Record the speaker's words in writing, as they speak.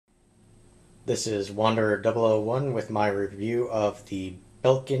This is Wanderer001 with my review of the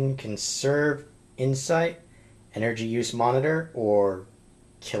Belkin Conserve Insight Energy Use Monitor, or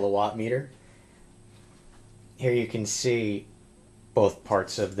kilowatt meter. Here you can see both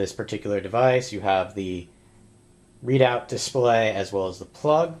parts of this particular device. You have the readout display as well as the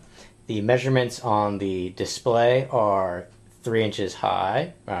plug. The measurements on the display are 3 inches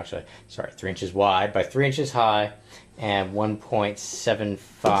high, 3 inches wide by 3 inches high and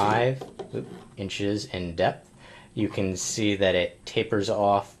 1.75 inches in depth. You can see that it tapers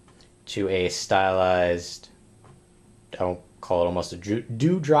off to a stylized, I'll call it almost a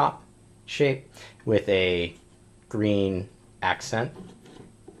dewdrop shape with a green accent.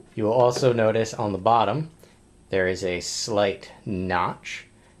 You will also notice on the bottom there is a slight notch,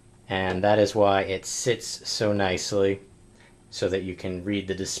 and that is why it sits so nicely so that you can read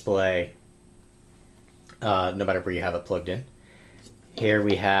the display no matter where you have it plugged in. Here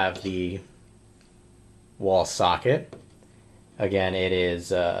we have the wall socket. Again, it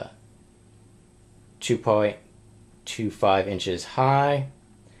is 2.25 inches high.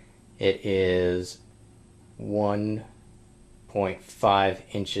 It is 1.5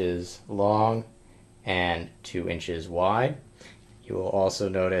 inches long and 2 inches wide. You will also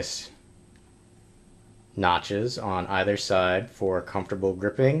notice notches on either side for comfortable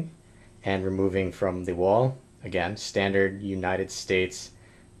gripping and removing from the wall. Again, standard United States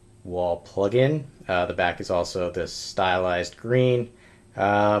wall plug-in. The back is also this stylized green.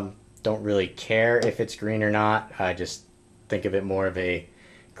 Don't really care if it's green or not. I just think of it more of a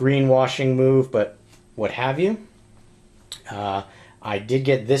greenwashing move, but what have you. I did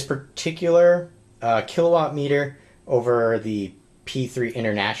get this particular kilowatt meter over the P3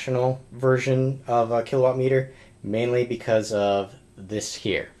 International version of a kilowatt meter, mainly because of this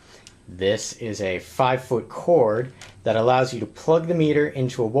here. This is a 5-foot cord that allows you to plug the meter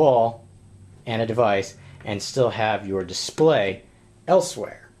into a wall and a device and still have your display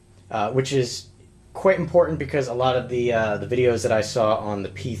elsewhere, which is quite important because a lot of the videos that I saw on the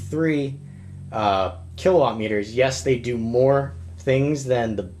P3 kilowatt meters, yes, they do more things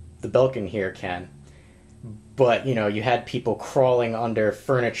than the Belkin here can, but you know, you had people crawling under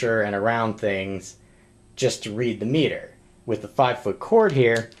furniture and around things just to read the meter. With the 5-foot cord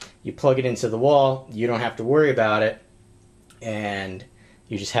here, you plug it into the wall, you don't have to worry about it, and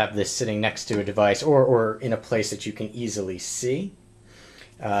you just have this sitting next to a device or in a place that you can easily see.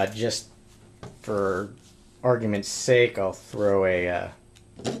 Just for argument's sake, I'll throw a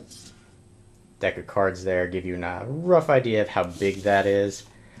deck of cards there, give you a rough idea of how big that is.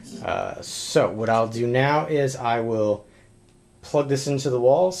 So what I'll do now is I will plug this into the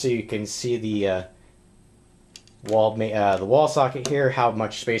wall so you can see the wall socket here, how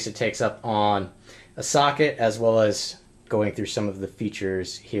much space it takes up on a socket, as well as going through some of the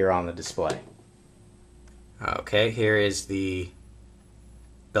features here on the display. Okay, here is the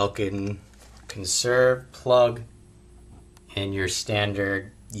Belkin Conserve plug in your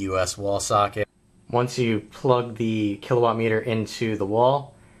standard US wall socket. Once you plug the kilowatt meter into the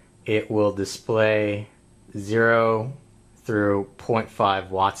wall, it will display 0 through 0.5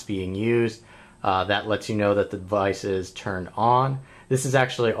 watts being used. That lets you know that the device is turned on. This is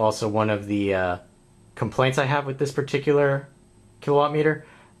actually also one of the complaints I have with this particular kilowatt meter.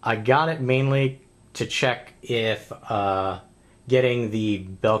 I got it mainly to check if getting the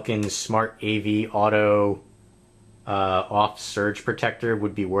Belkin Smart AV Auto off surge protector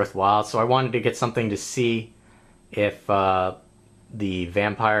would be worthwhile. So I wanted to get something to see if the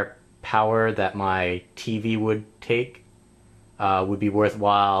vampire power that my TV would take would be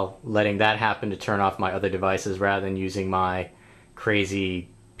worthwhile letting that happen to turn off my other devices rather than using my crazy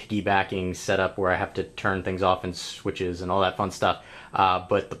piggybacking setup where I have to turn things off and switches and all that fun stuff.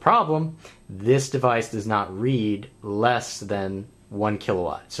 But the problem, this device does not read less than 1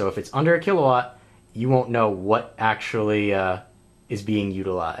 kilowatt. So if it's under a kilowatt, you won't know what actually is being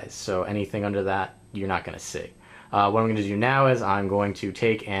utilized. So anything under that, you're not going to see. What I'm going to do now is I'm going to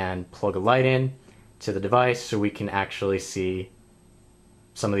take and plug a light in to the device so we can actually see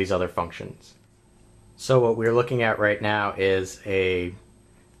some of these other functions. So what we're looking at right now is a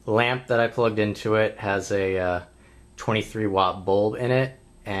lamp that I plugged into it. Has a 23 watt bulb in it,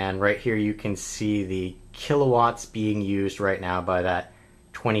 and right here you can see the kilowatts being used right now by that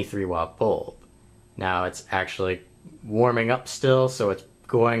 23 watt bulb. Now it's actually warming up still, so it's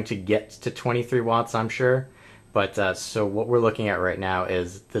going to get to 23 watts, I'm sure. But so what we're looking at right now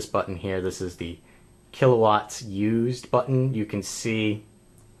is this button here. This is the kilowatts used button. You can see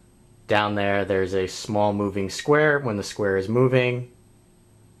down there there's a small moving square. When the square is moving,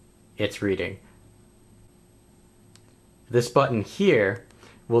 it's reading. This button here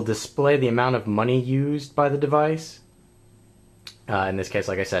will display the amount of money used by the device. In this case,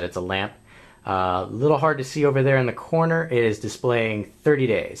 like I said, it's a lamp. A little hard to see over there in the corner. It is displaying 30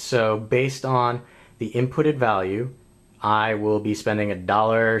 days. So based on the inputted value, I will be spending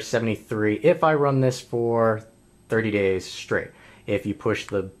 $1.73 if I run this for 30 days straight. If you push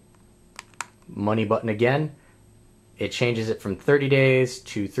the money button again, it changes it from 30 days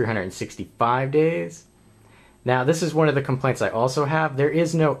to 365 days. Now, this is one of the complaints I also have. There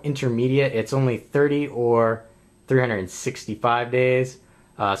is no intermediate. It's only 30 or 365 days.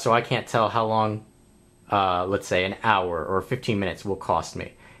 So I can't tell how long, let's say an hour or 15 minutes will cost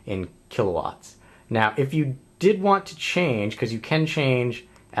me in kilowatts. Now, if you did want to change, because you can change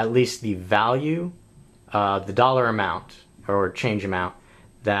at least the value, the dollar amount or change amount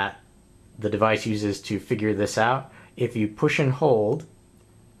that the device uses to figure this out, if you push and hold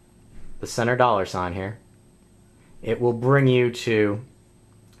the center dollar sign here, it will bring you to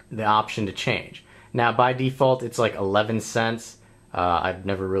the option to change. Now, by default, it's like 11 cents. I've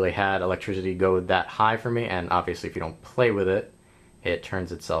never really had electricity go that high for me, and obviously if you don't play with it, it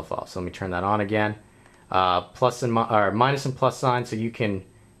turns itself off. So let me turn that on again. Plus and or minus and plus sign, so you can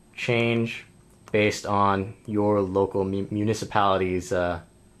change based on your local municipality's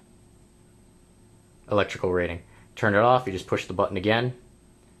electrical rating. Turn it off, you just push the button again,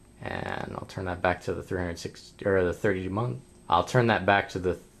 and I'll turn that back to the 360 or the 30 month. I'll turn that back to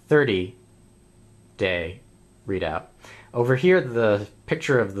the 30-day readout. Over here, the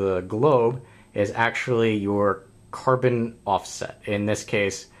picture of the globe is actually your carbon offset. In this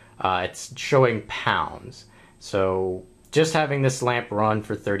case, it's showing pounds. So just having this lamp run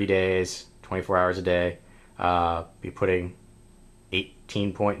for 30 days, 24 hours a day, be putting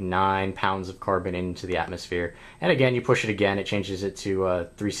 18.9 pounds of carbon into the atmosphere. And again, you push it again, it changes it to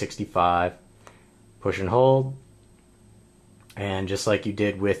 365. Push and hold. And just like you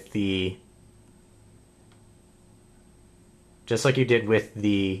did with the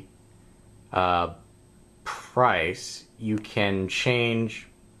price, you can change,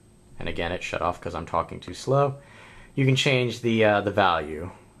 and again it shut off because I'm talking too slow. You can change the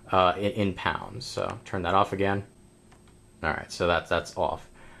value in pounds. So turn that off again. All right, so that's off.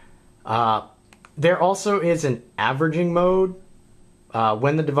 There also is an averaging mode.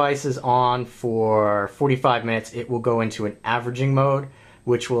 When the device is on for 45 minutes, it will go into an averaging mode,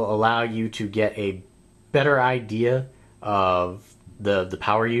 which will allow you to get a better idea of the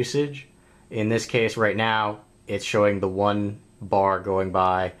power usage. In this case, right now, it's showing the 1 bar going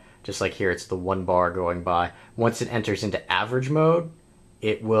by. Just like here, it's the 1 bar going by. Once it enters into average mode,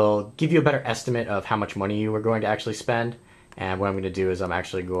 it will give you a better estimate of how much money you are going to actually spend. And what I'm going to do is I'm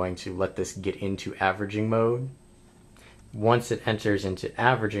actually going to let this get into averaging mode. Once it enters into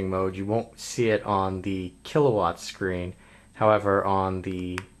averaging mode, you won't see it on the kilowatt screen. However, on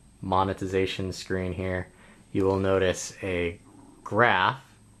the monetization screen here, you will notice a graph,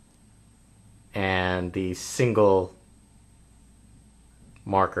 and the single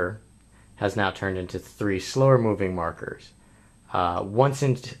marker has now turned into 3 slower moving markers. Once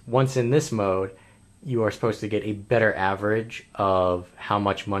in this mode, you are supposed to get a better average of how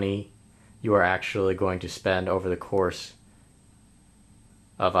much money you are actually going to spend over the course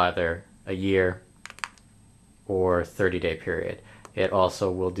of either a year or 30-day period. It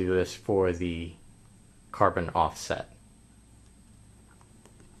also will do this for the carbon offset.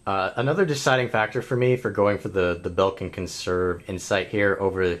 Another deciding factor for me for going for the Belkin Conserve Insight here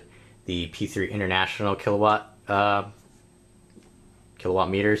over the P3 International kilowatt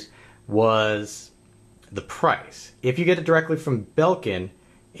meters was the price. If you get it directly from Belkin,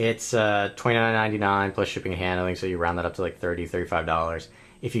 it's $29.99 plus shipping and handling, so you round that up to like $30, $35.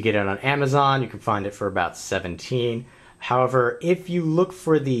 If you get it on Amazon, you can find it for about $17. However, if you look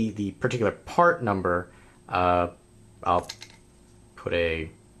for the particular part number, I'll put a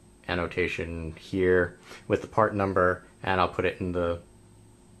annotation here with the part number, and I'll put it in the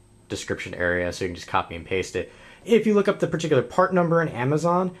description area so you can just copy and paste it. If you look up the particular part number in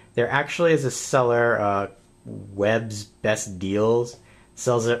Amazon, there actually is a seller, Web's Best Deals,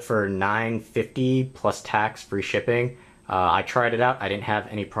 sells it for $9.50 plus tax, free shipping. I tried it out. I didn't have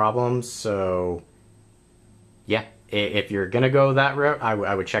any problems, so yeah, if you're gonna go that route,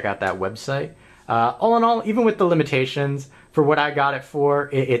 I would check out that website. All in all, even with the limitations, for what I got it for,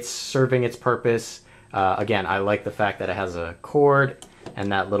 it's serving its purpose. Again, I like the fact that it has a cord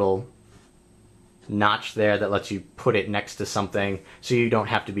and that little notch there that lets you put it next to something so you don't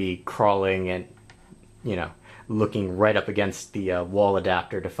have to be crawling and, you know, looking right up against the wall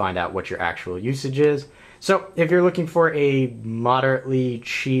adapter to find out what your actual usage is. So if you're looking for a moderately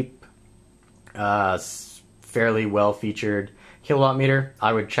cheap, fairly well-featured kilowatt meter,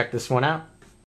 I would check this one out.